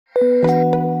Hi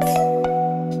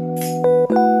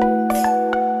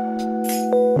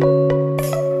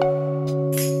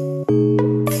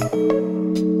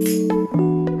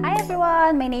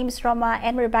everyone, my name is Roma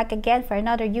and we're back again for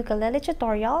another ukulele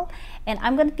tutorial, and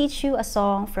I'm going to teach you a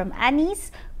song from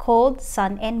Annie's called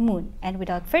Sun and Moon. And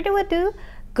without further ado,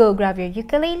 go grab your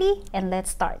ukulele and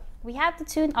let's start. We have to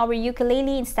tune our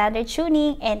ukulele in standard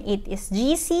tuning, and it is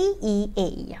G, C, E,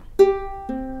 A.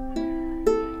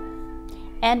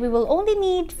 And we will only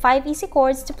need 5 easy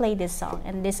chords to play this song,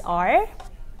 and these are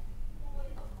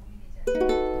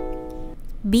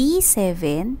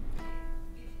B7,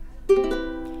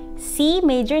 C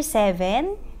major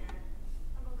 7,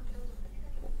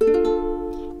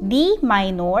 D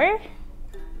minor,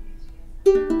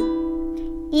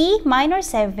 E minor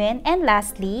 7, and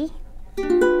lastly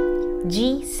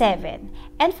G7.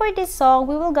 And for this song,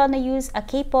 we will gonna use a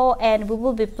capo, and we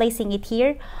will be placing it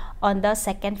here on the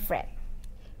 2nd fret.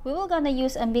 We will gonna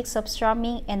use a mix of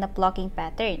strumming and a plucking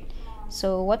pattern.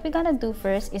 So what we're gonna do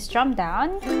first is strum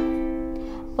down,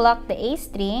 pluck the A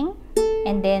string,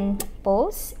 and then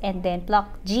pause, and then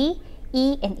pluck G,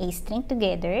 E, and A string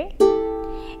together,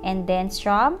 and then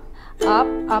strum up,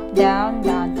 up, down,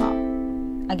 up.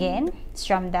 Again,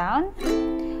 strum down,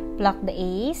 pluck the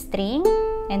A string,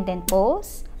 and then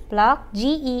pause, pluck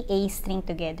G, E, A string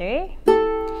together,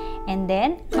 and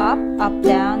then up, up,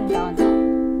 down, up.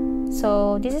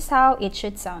 So this is how it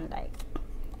should sound like.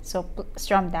 So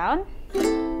strum down,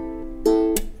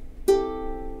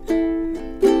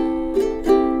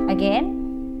 again,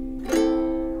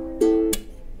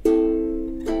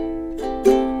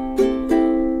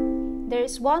 there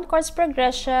is one chords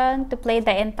progression to play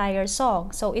the entire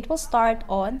song. So it will start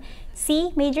on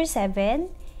C major 7,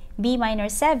 B minor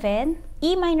 7,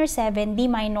 E minor 7, D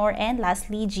minor, and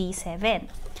lastly G7.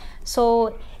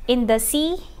 So in the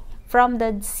C, from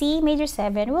the C major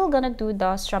 7, we're gonna do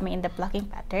the strumming in the plucking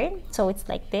pattern. So it's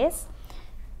like this.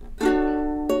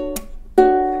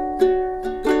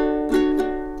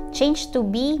 Change to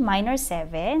B minor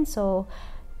 7. So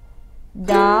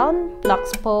down, pluck,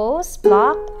 pause,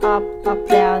 pluck, up, up,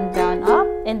 down, up,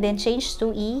 and then change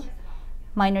to E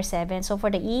minor 7. So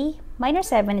for the E minor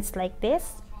 7, it's like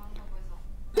this.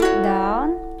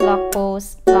 Down, pluck,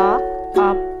 pause, pluck,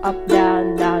 up, up,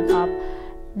 down, up,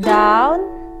 down,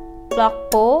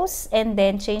 pluck, pause, and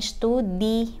then change to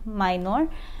D minor,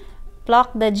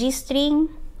 pluck the G string,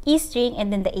 E string,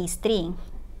 and then the A string,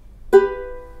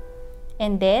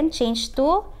 and then change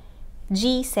to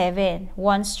G7,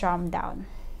 one strum down.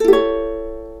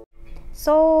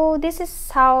 So this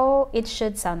is how it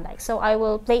should sound like. So I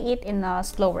will play it in a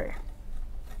slower.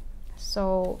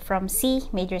 So from C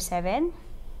major 7,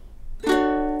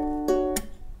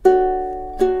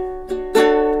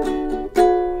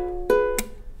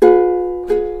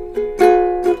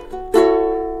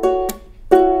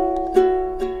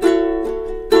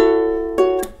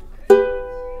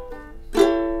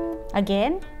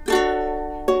 again,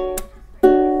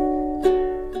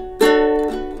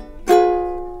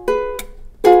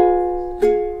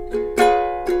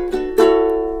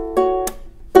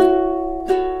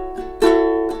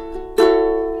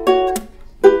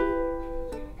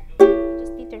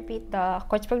 just need to repeat the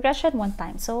chords progression one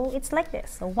time. So it's like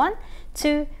this. So 1,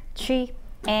 2, 3,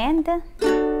 and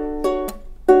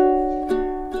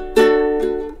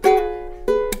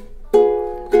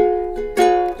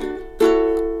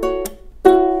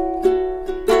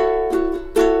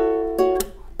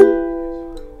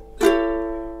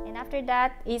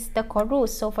that is the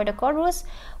chorus. So for the chorus,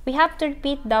 we have to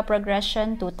repeat the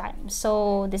progression 2 times.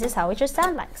 So this is how it should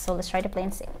sound like. So let's try to play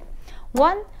and sing.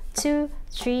 1, 2,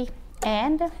 3,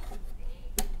 and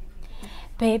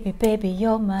baby, baby,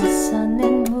 you're my sun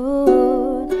and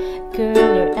moon.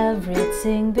 Girl, you're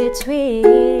everything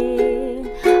between.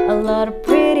 A lot of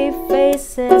pretty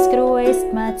faces could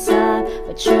waste my time,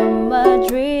 but you're my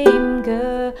dream,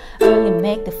 girl. Only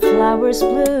make the flowers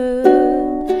bloom.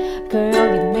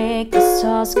 Girl, you make the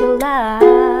stars collide.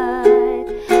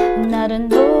 And I don't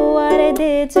know what I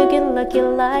did to get lucky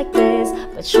like this,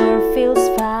 but sure feels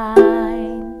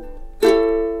fine.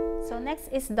 So next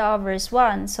is the verse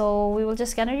 1. So we will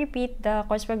just gonna repeat the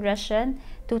chords progression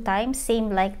 2 times, same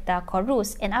like the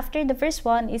chorus. And after the verse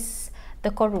 1 is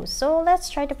the chorus. So let's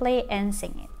try to play and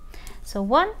sing it. So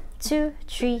 1, 2,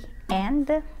 3,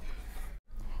 and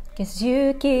 'cause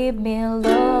you give me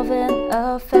love and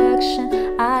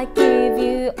affection, I give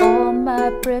you all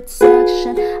my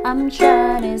protection. I'm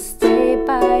trying to stay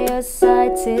by your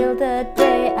side till the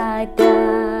day I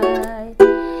die.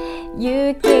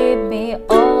 You give me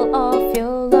all of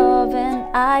your love and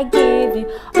I give you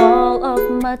all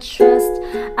of my trust.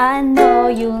 I know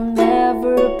you'll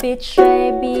never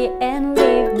betray me and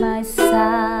leave my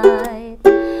side.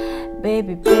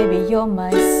 Baby, baby, you're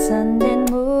my sun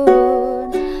and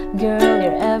moon. Girl,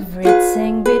 you're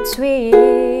everything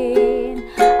between.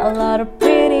 A lot of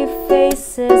pretty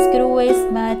faces could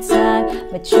waste my time,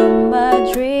 but you're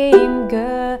my dream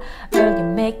girl. Girl, you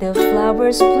make the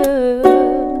flowers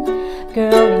bloom.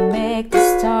 Girl, you make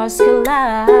the stars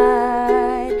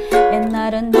collide. And I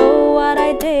don't know what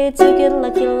I did to get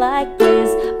lucky like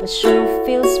this, but sure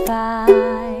feels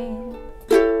fine.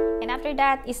 And after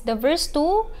that is the verse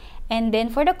 2. And then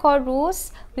for the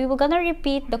chorus, we were gonna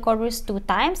repeat the chorus 2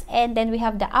 times, and then we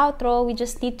have the outro. We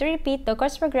just need to repeat the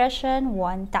chorus progression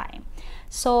 1 time.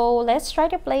 So let's try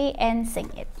to play and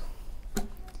sing it.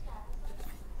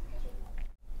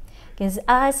 'Cause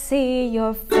I see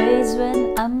your face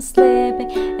when I'm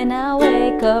sleeping, and I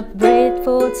wake up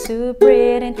grateful to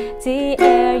breathe in the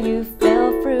air you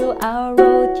fell through. I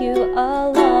wrote you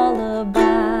a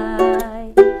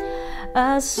lullaby,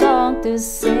 a song to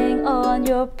sing on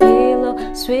your pillow,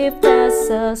 swift as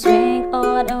a swing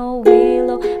on a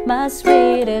willow. My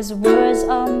sweetest words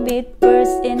are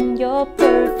midbursts in your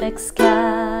perfect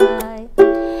sky.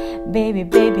 Baby,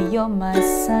 baby, you're my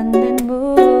sun and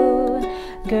moon.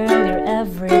 Girl, you're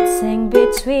everything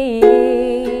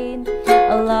between.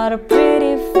 A lot of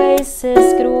pretty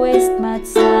faces could waste my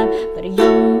time, but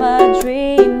you're my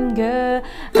dream girl.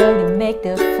 Girl, you make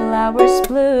the flowers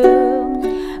bloom.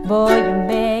 Boy, you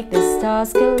make the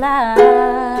stars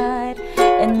collide.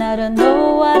 And I don't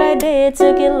know what I did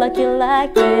to get lucky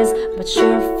like this, but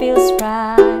sure feels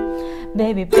right.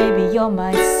 Baby, baby, you're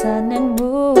my sun and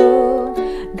moon.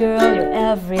 Girl, you're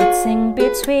everything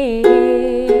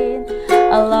between.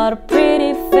 A lot of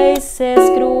pretty faces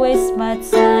could waste my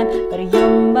time, but you're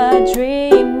my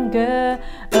dream girl.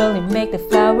 Girl, you make the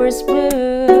flowers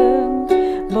bloom.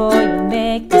 Boy, you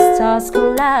make the stars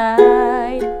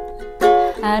collide.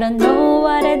 I don't know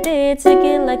what I did to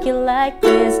get lucky like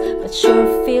this, but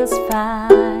sure feels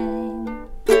fine.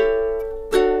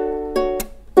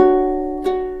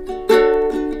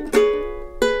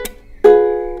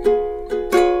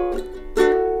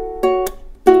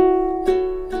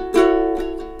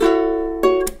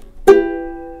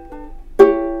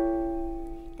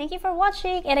 Thank you for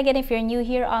watching, and again, if you're new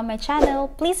here on my channel,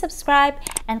 please subscribe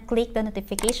and click the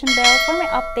notification bell for my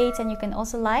updates, and you can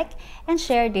also like and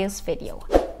share this video.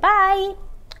 Bye!